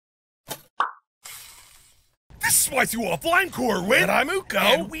Spicy Offline Corwin. And I'm Uko.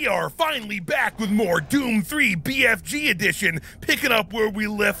 And we are finally back with more Doom 3 BFG Edition, picking up where we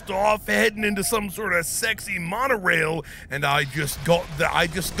left off, heading into some sort of sexy monorail, and I just got the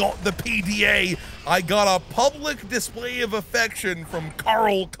PDA. I got a public display of affection from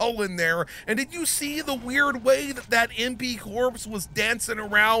Carl Cullen there. And did you see the weird way that MP corpse was dancing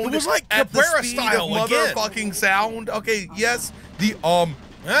around? It was like at the Cabrera speed style of again. motherfucking sound. Okay, yes, the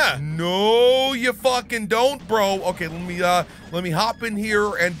Yeah. No, you fucking don't, bro. Okay, let me hop in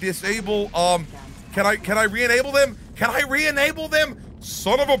here and disable. Can I re-enable them? Can I re-enable them?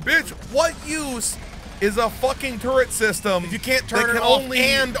 Son of a bitch! What use is a fucking turret system If you can't turn that it can off only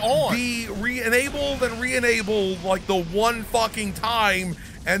and on? be re-enabled and re-enabled like the one fucking time,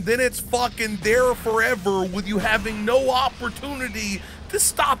 and then it's fucking there forever with you having no opportunity to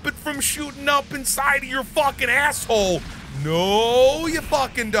stop it from shooting up inside of your fucking asshole. No, you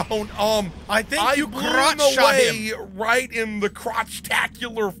fucking don't. I think you blew crotch him shot away him. right in the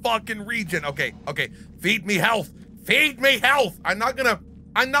crotch-tacular fucking region. Okay. Feed me health. Feed me health. I'm not gonna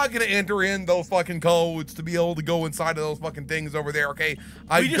enter in those fucking codes to be able to go inside of those fucking things over there, okay?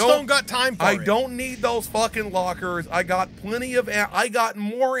 We just don't got time for it. I don't need those fucking lockers. I got plenty of I got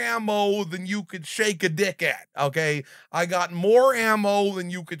more ammo than you could shake a dick at, okay? I got more ammo than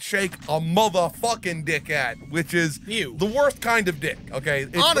you could shake a motherfucking dick at, which is You. the worst kind of dick, okay?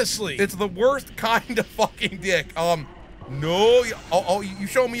 Honestly. It's the worst kind of fucking dick. No, you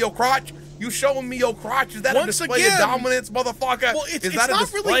showing me your crotch? You showing me your crotch? Is that a display of dominance, motherfucker? Well, Is it's that a not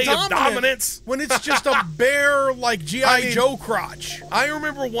display really of dominance? when it's just a bare, like, G.I. Joe crotch. I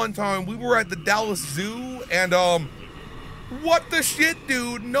remember one time we were at the Dallas Zoo, and what the shit,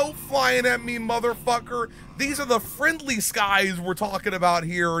 dude? No flying at me, motherfucker. These are the friendly skies we're talking about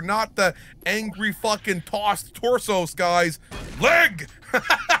here, not the angry fucking tossed torso skies. Leg!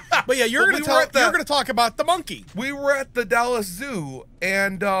 But yeah, you're gonna talk about the monkey. We were at the Dallas Zoo,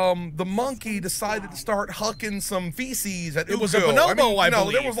 and the monkey decided to start hucking some feces at Uko. It was a bonobo, I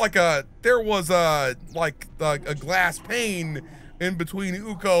believe. There was a glass pane in between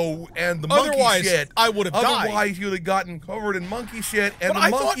Uko and the monkey shit. I would have died. Otherwise, you'd have gotten covered in monkey shit, and the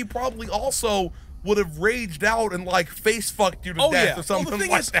monkey probably also would have raged out and like face fucked you to death or something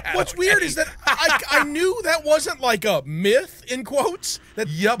like that. What's weird is that I knew that wasn't like a myth in quotes. But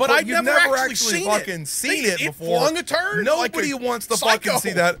I've never actually fucking seen it before. It flung a turd. Nobody wants to fucking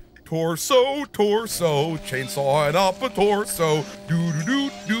see that. Torso, chainsawing up a torso, do,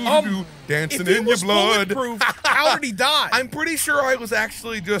 dancing in your blood. Bulletproof, how did he die? I'm pretty sure I was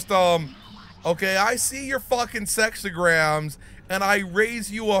actually just okay, I see your fucking sexagrams, and I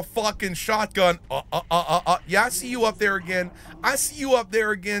raise you a fucking shotgun. Yeah, I see you up there again. I see you up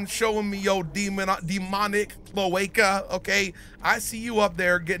there again showing me your demonic cloaca, okay? I see you up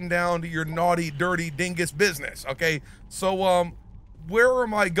there getting down to your naughty, dirty dingus business, okay? So, where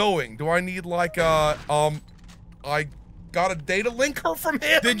am I going? Do I need like I got a data linker from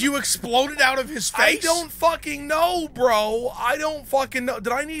him? Did you explode it out of his face? I don't fucking know, bro. I don't fucking know.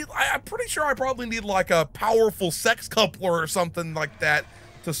 I'm pretty sure I probably need like a powerful sex coupler or something like that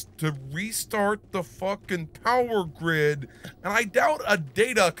to restart the fucking power grid. And I doubt a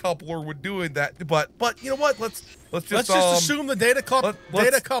data coupler would do that. But you know what? Let's just assume the data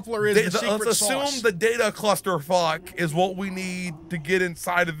coupler is the secret Let's sauce. assume the data cluster fuck is what we need to get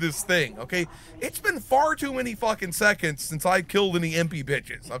inside of this thing, okay? It's been far too many fucking seconds since I killed any MP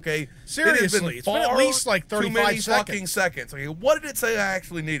bitches, okay? Seriously, it's been at least like 35 too many seconds. fucking seconds, okay? What did it say I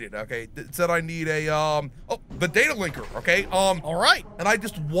actually needed, okay? It said I need a, the data linker, okay? All right. And I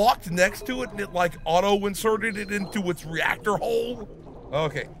just walked next to it and it like auto-inserted it into its reactor hole.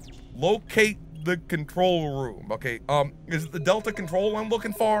 Okay, locate the control room. Okay, is it the Delta control I'm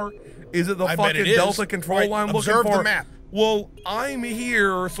looking for? Is it the fucking Delta control I'm looking for? Observe the map. Well, I'm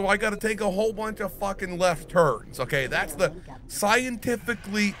here, so I gotta take a whole bunch of fucking left turns. Okay, that's the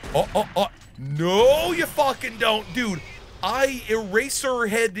scientifically. No, you fucking don't, dude. I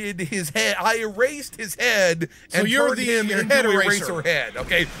eraser-headed his head. I erased his head and turned him into eraser head.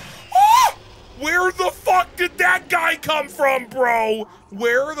 Okay. Ah! Where the fuck did that guy come from, bro?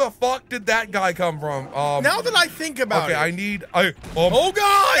 Where the fuck did that guy come from? Now that I think about it. Okay, oh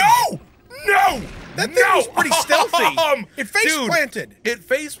God! No! That thing was pretty stealthy. It face planted. It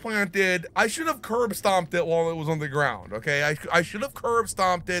face planted. I should have curb stomped it while it was on the ground, okay? I should have curb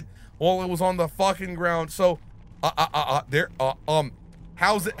stomped it while it was on the fucking ground. So,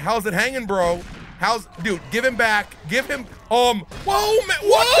 how's it hanging, bro? Dude, give him back. Give him, whoa, man,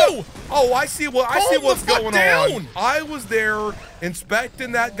 whoa! Oh, I see what's going on. I was there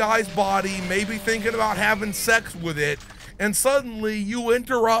inspecting that guy's body, maybe thinking about having sex with it, and suddenly you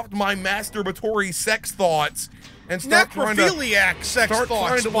interrupt my masturbatory sex thoughts and start trying to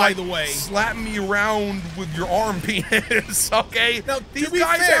by the way, slap me around with your arm penis. Okay, now these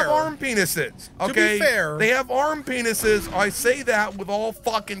guys have arm penises. Okay, to be fair, they have arm penises. I say that with all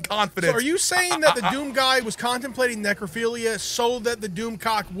fucking confidence. So are you saying that the Doom guy was contemplating necrophilia so that the Doom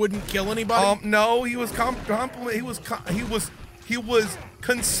cock wouldn't kill anybody? No, he was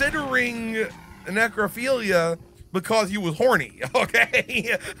considering necrophilia because he was horny.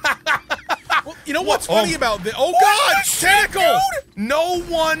 Okay. Well, you know what's funny about this? Oh God, tentacle! Dude, no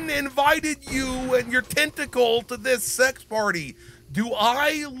one invited you and your tentacle to this sex party. Do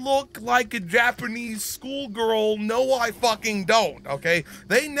I look like a Japanese schoolgirl? No, I fucking don't, okay?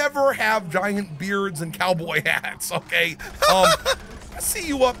 They never have giant beards and cowboy hats, okay? I see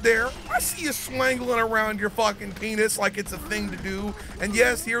you up there. I see you swangling around your fucking penis like it's a thing to do. And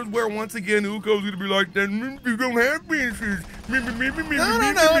yes, here's where once again Uko's gonna be like, then you don't have penises.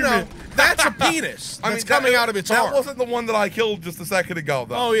 No. That's a penis. That's coming out of its arm. That wasn't the one that I killed just a second ago,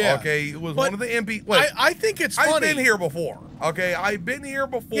 though. Oh yeah. Okay, it was one of the MP. Wait, I think it's funny. I've been here before. Okay, I've been here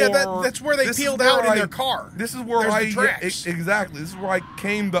before. Yeah, that's where they peeled out in their car. This is where exactly. This is where I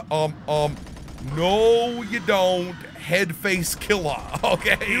came to no, you don't. Head face killer.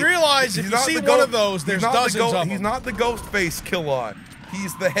 Okay. You realize if you see one of those, there's dozens of them. He's not the ghost face killer.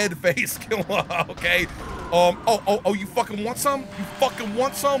 He's the head face killer. Okay. Oh, you fucking want some? You fucking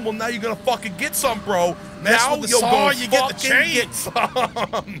want some? Well, now you're gonna fucking get some, bro. Now you'll go you get the chain. Get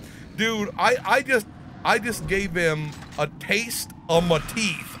some. Dude, I just gave him a taste of my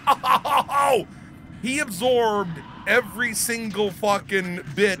teeth. He absorbed every single fucking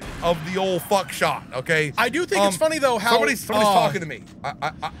bit of the old fuck shot. Okay. I do think it's funny though how somebody's talking to me.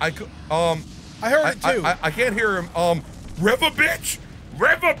 I heard it too. I can't hear him. Rev a bitch.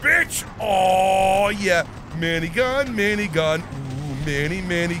 Oh yeah. Minigun. Ooh,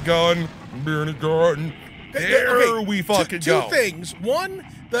 mini gun. There we fucking go. Two things. One,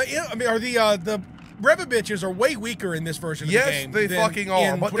 the Revabitches are way weaker in this version of the game. Yes, they fucking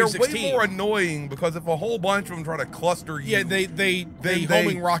are, but they're way more annoying because if a whole bunch of them try to cluster you, they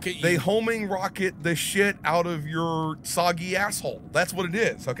homing rocket you. They homing rocket the shit out of your soggy asshole. That's what it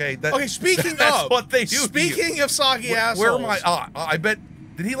is. Okay. Speaking that's of what they do. Speaking of soggy assholes, where am I? I bet.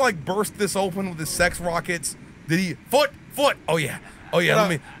 Did he like burst this open with his sex rockets? Did he? Foot. Oh yeah. Let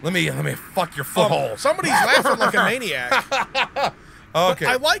me fuck your foothold. Somebody's laughing like a maniac. Okay.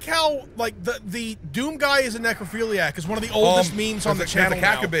 I like how the Doom guy is a necrophiliac is one of the oldest memes on the channel. There's a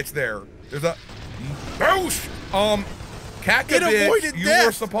Kakabitch there. There's a boosh. Kakabitch, you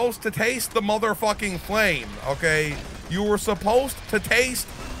were supposed to taste the motherfucking flame. Okay, you were supposed to taste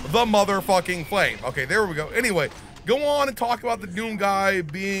the motherfucking flame. Okay, there we go. Anyway, go on and talk about the Doom guy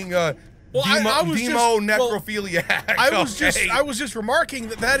being necrophiliac. I was just remarking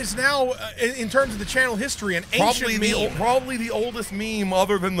that is now, in terms of the channel histoy, an ancient meme. Probably the oldest meme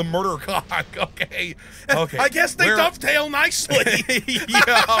other than the murder cock. Okay. I guess they dovetail nicely.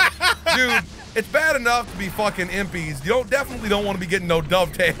 Yeah, dude. It's bad enough to be fucking impies. You definitely don't want to be getting no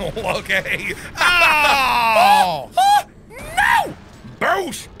dovetail. Okay. Oh! No!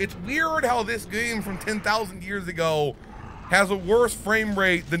 Boosh! It's weird how this game from 10,000 years ago has a worse frame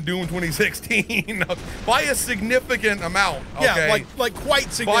rate than Doom 2016 by a significant amount. Okay? Yeah, like quite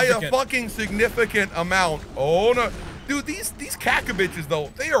significant. By a fucking significant amount. Oh no, dude, these Kakabitches though,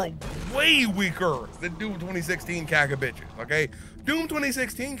 they are way weaker than Doom 2016 Kakabitches. Okay, Doom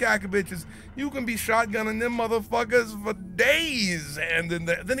 2016 Kakabitches, you can be shotgunning them motherfuckers for days, and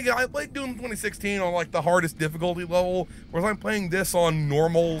then again, I played Doom 2016 on like the hardest difficulty level, whereas I'm playing this on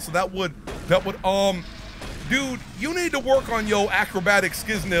normal, so that would dude, you need to work on your acrobatic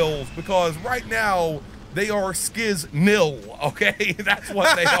skiznils because right now they are skiz-nil, okay? That's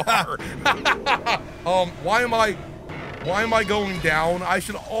what they are. Why am I going down? I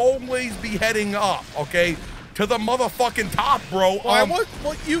should always be heading up, okay? To the motherfucking top, bro. I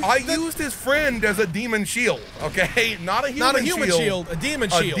used his friend as a demon shield, okay? Not a human shield. A demon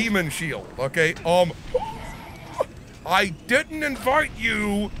shield. A demon shield, okay? I didn't invite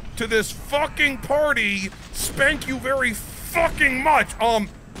you to this fucking party. Spank you very fucking much.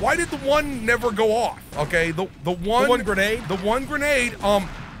 Why did the one never go off? Okay, the one grenade? The one grenade.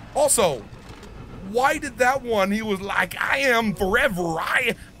 Also, why did that one, he was like, I am forever.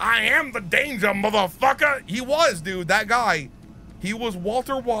 I am the danger, motherfucker. He was, dude, that guy. He was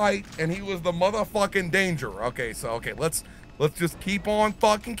Walter White and he was the motherfucking danger. Okay, so let's just keep on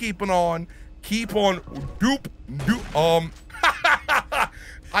fucking keeping on. Keep on doop.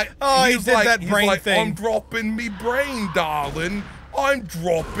 He did that brain thing. I'm dropping me brain, darling. I'm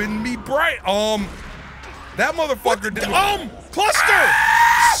dropping me brain. That motherfucker did. Cluster!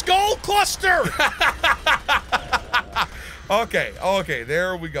 Skull cluster! Okay,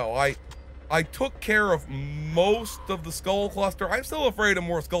 there we go. I took care of most of the skull cluster. I'm still afraid of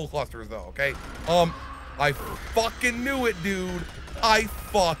more skull clusters though, okay? I fucking knew it, dude. I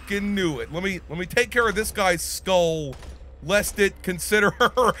fucking knew it. Let me take care of this guy's skull, lest it consider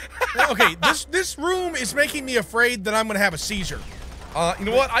her. Okay, this room is making me afraid that I'm gonna have a seizure. You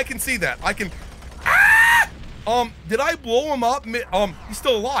know what? I can see that. I can. Did I blow him up? He's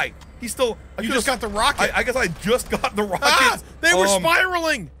still alive. He's still. You just got the rocket. I guess I just got the rocket. They were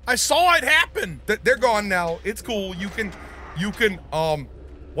spiraling. I saw it happen. They're gone now. It's cool. You can.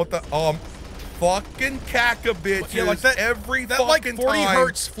 What the fucking caca bitches. Yeah, like that. Every that fucking like 40 time.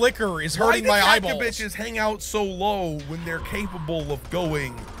 hertz flicker is hurting my eyeballs. Why do caca bitches hang out so low when they're capable of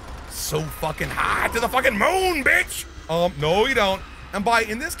going so fucking high to the fucking moon, bitch? No, you don't. And by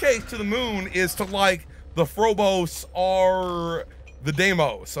in this case, to the moon is to like the Frobos are the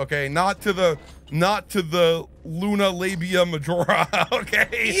Deimos, okay? Not to the Luna Labia Majora,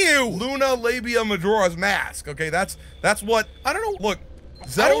 okay? Ew! Luna Labia Majora's mask, okay? That's what I don't know. Look,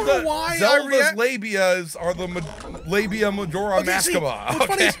 Zelda, I don't know why Zelda's labias are the Labia Majora Mascaba.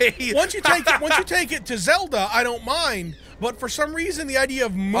 Okay. Once you take it to Zelda, I don't mind. But for some reason, the idea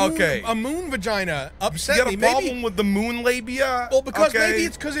of a moon vagina upset me. You got a problem with the moon labia? Well, because maybe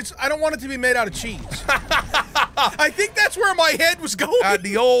it's because I don't want it to be made out of cheese. I think that's where my head was going.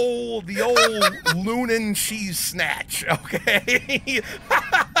 The old Lunan cheese snatch. Okay.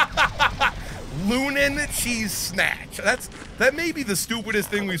 Lunan cheese snatch. That may be the stupidest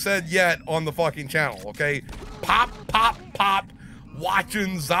thing we've said yet on the fucking channel. Okay. Pop, pop, pop.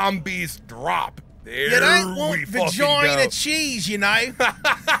 Watching zombies drop. There you don't want vagina cheese, you know.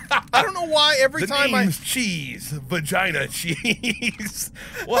 I don't know why every time name's cheese, vagina cheese.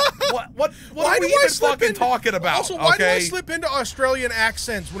 What are we even fucking talking about? Also, why do I slip into Australian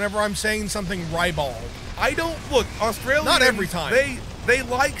accents whenever I'm saying something ribald? I don't look Australians. Not every time. They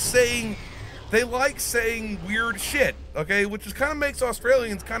like saying weird shit. Okay, which is kind of makes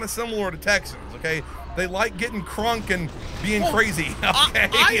Australians kind of similar to Texans. Okay. They like getting crunk and being crazy.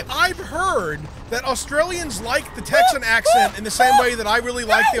 Okay? I've heard that Australians like the Texan accent in the same way that I really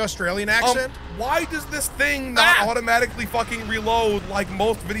like the Australian accent. Why does this thing not automatically fucking reload like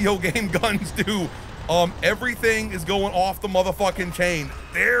most video game guns do? Everything is going off the motherfucking chain.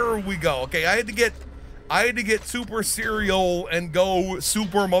 There we go. Okay, I had to get super cereal and go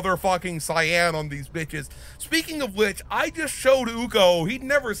super motherfucking cyan on these bitches. Speaking of which, I just showed Uko, he'd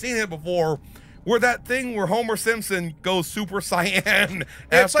never seen it before, where that thing where Homer Simpson goes super cyan.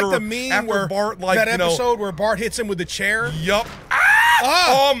 It's like the meme where Bart, like, that episode where Bart hits him with the chair. Yup.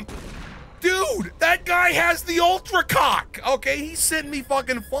 Dude, that guy has the ultra cock. Okay, he's sent me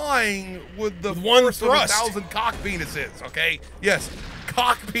fucking flying with the one thrust of 1,000 cock penises. Okay, yes,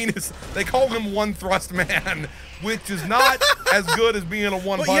 cock penis. They call him one thrust man, which is not as good as being a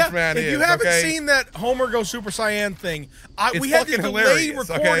one punch man. If you haven't seen that Homer Go Super Saiyan thing, we had to delay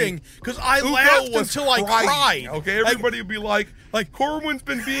recording because I laughed until I cried. Okay, everybody would be like Corwin's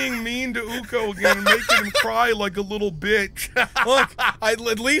been being mean to Uko again and making him cry like a little bitch. Look,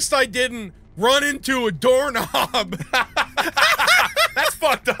 at least I didn't run into a doorknob. That's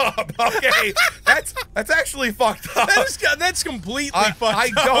fucked up. Okay, that's actually fucked up. That's completely fucked up.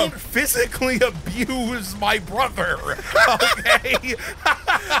 I don't physically abuse my brother. Okay.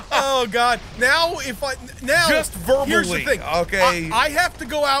 Oh God. Now just verbally. Here's the thing. Okay. I have to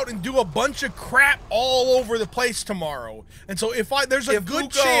go out and do a bunch of crap all over the place tomorrow, and so if there's a good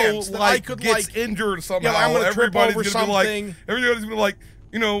Uko, chance that I could gets injured somehow, I'm gonna trip over something. Everybody's gonna be like.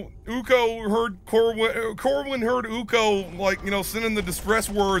 You know, Uko heard Corwin heard Uko, like, you know, sending the distress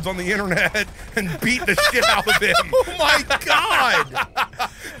words on the internet and beat the shit out of him. Oh my God!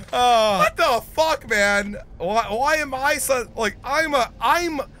 What the fuck, man? Why am I so, like,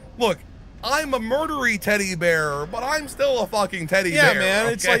 look, I'm a murdery teddy bear, but I'm still a fucking teddy bear. Yeah, man,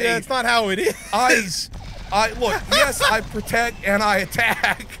 okay? it's like, that's not how it is. Look, yes, I protect and I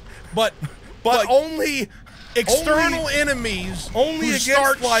attack, but like, only external enemies only who against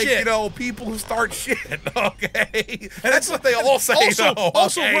start like shit. You know, people who start shit. Okay, and that's what they all say.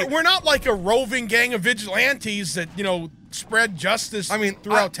 Also, we're not like a roving gang of vigilantes that, you know, spread justice.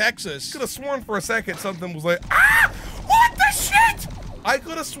 Throughout Texas. I could have sworn for a second something was like, what the shit? I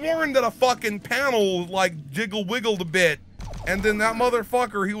could have sworn that a fucking panel like jiggle wiggled a bit, and then that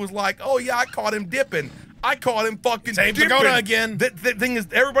motherfucker, he was like, oh yeah, I caught him dipping. I caught him fucking dipping. Again. The thing is,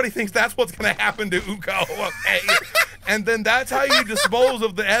 everybody thinks that's what's gonna happen to Uko, okay? And then that's how you dispose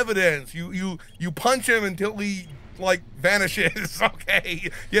of the evidence. You punch him until he like vanishes. Okay.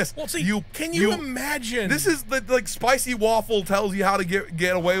 Yes. Well, see, can you imagine? This is the like Spicy Waffle tells you how to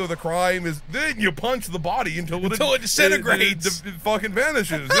get away with a crime is then you punch the body until it disintegrates. It fucking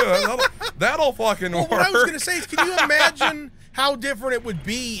vanishes. Yeah, that'll fucking work. What I was gonna say is, can you imagine how different it would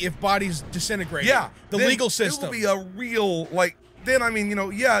be if bodies disintegrated? Yeah. The legal system. It would be a real like. Then I mean, you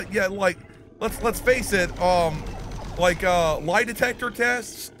know, yeah. Like, let's face it. Like lie detector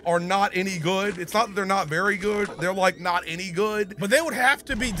tests are not any good. It's not that they're not very good. They're like not any good. But they would have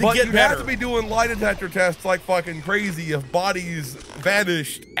to be to but get you better. have to be doing lie detector tests like fucking crazy if bodies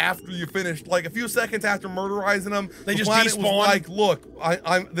vanished after you finished, like a few seconds after murderizing them. They just planet despawn. was like, look,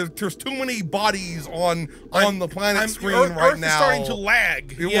 there's too many bodies on the planet screen right now. Earth is starting to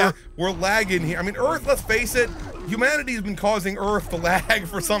lag. Yeah. We're lagging here. I mean, Earth. Let's face it, humanity's been causing Earth to lag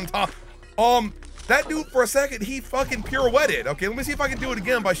for some time. That dude, for a second, he fucking pirouetted. Okay, let me see if I can do it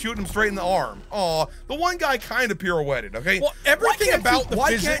again by shooting him straight in the arm. Aw, the one guy kind of pirouetted. Okay. Well, everything about the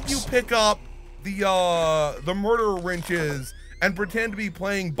why physics. Can't you pick up the murder wrenches and pretend to be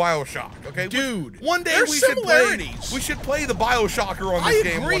playing BioShock? Okay, dude. One day we should play the BioShocker on this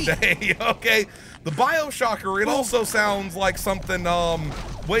game one day. Okay, the BioShocker. It also sounds like something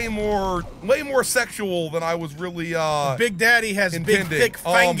way more sexual than I was really Big Daddy has intending. Big thick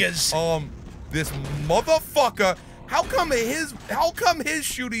fingers. This motherfucker, how come his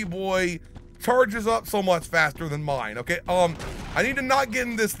shooty boy charges up so much faster than mine? Okay, I need to not get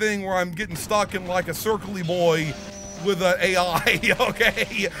in this thing where I'm getting stuck in like a circly boy with an AI.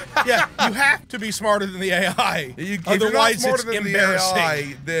 Okay, yeah, you have to be smarter than the AI. Otherwise, it's embarrassing. The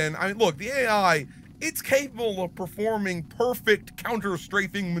AI, then I mean, look, the AI, it's capable of performing perfect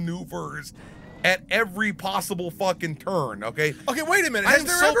counter-strafing maneuvers at every possible fucking turn, okay? Okay, wait a minute. I'm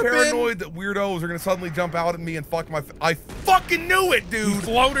so paranoid that weirdos are gonna suddenly jump out at me and fuck my. I fucking knew it, dude. He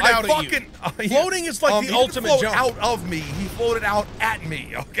floated out at you. Floating is like the ultimate jump. Out of me. He floated out at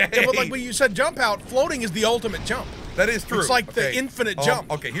me. Okay. Yeah, but like when you said jump out, floating is the ultimate jump. That is true. It's like the infinite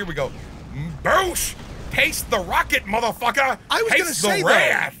jump. Okay, here we go. Boosh! Taste the rocket, motherfucker! I was gonna say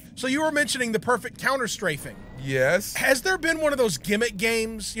wrath. So you were mentioning the perfect counter strafing. Yes. Has there been one of those gimmick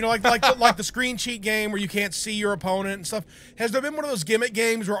games, you know, like the screen cheat game where you can't see your opponent and stuff? Has there been one of those gimmick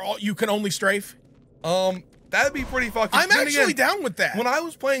games where you can only strafe? That'd be pretty fucking. I'm actually down with that. When I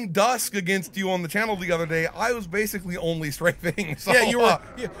was playing Dusk against you on the channel the other day, I was basically only strafing. So, yeah, you were.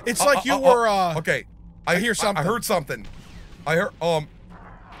 Yeah, it's like you were. Okay, I hear something. I heard something. I heard.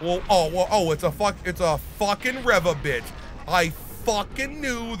 It's a fucking Reva bitch. I fucking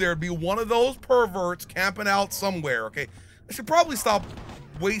knew there'd be one of those perverts camping out somewhere. Okay, I should probably stop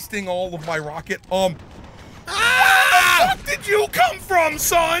wasting all of my rocket. Where the fuck did you come from,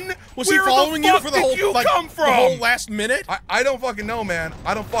 son? Was he following you for the whole last minute? I don't fucking know, man.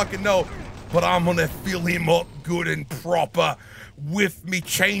 I don't fucking know. But I'm gonna fill him up good and proper with me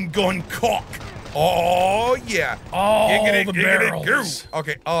chain gun cock. Oh yeah. Oh, the barrels.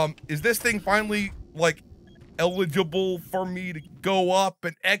 Okay. Is this thing finally like eligible for me to go up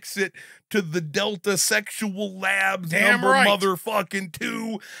and exit to the Delta Sexual Labs Damn number right. motherfucking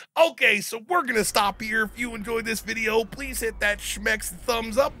 2? Okay, so we're gonna stop here. If you enjoyed this video, please hit that schmeck's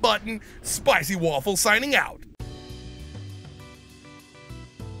thumbs up button. Spicy Waffle signing out.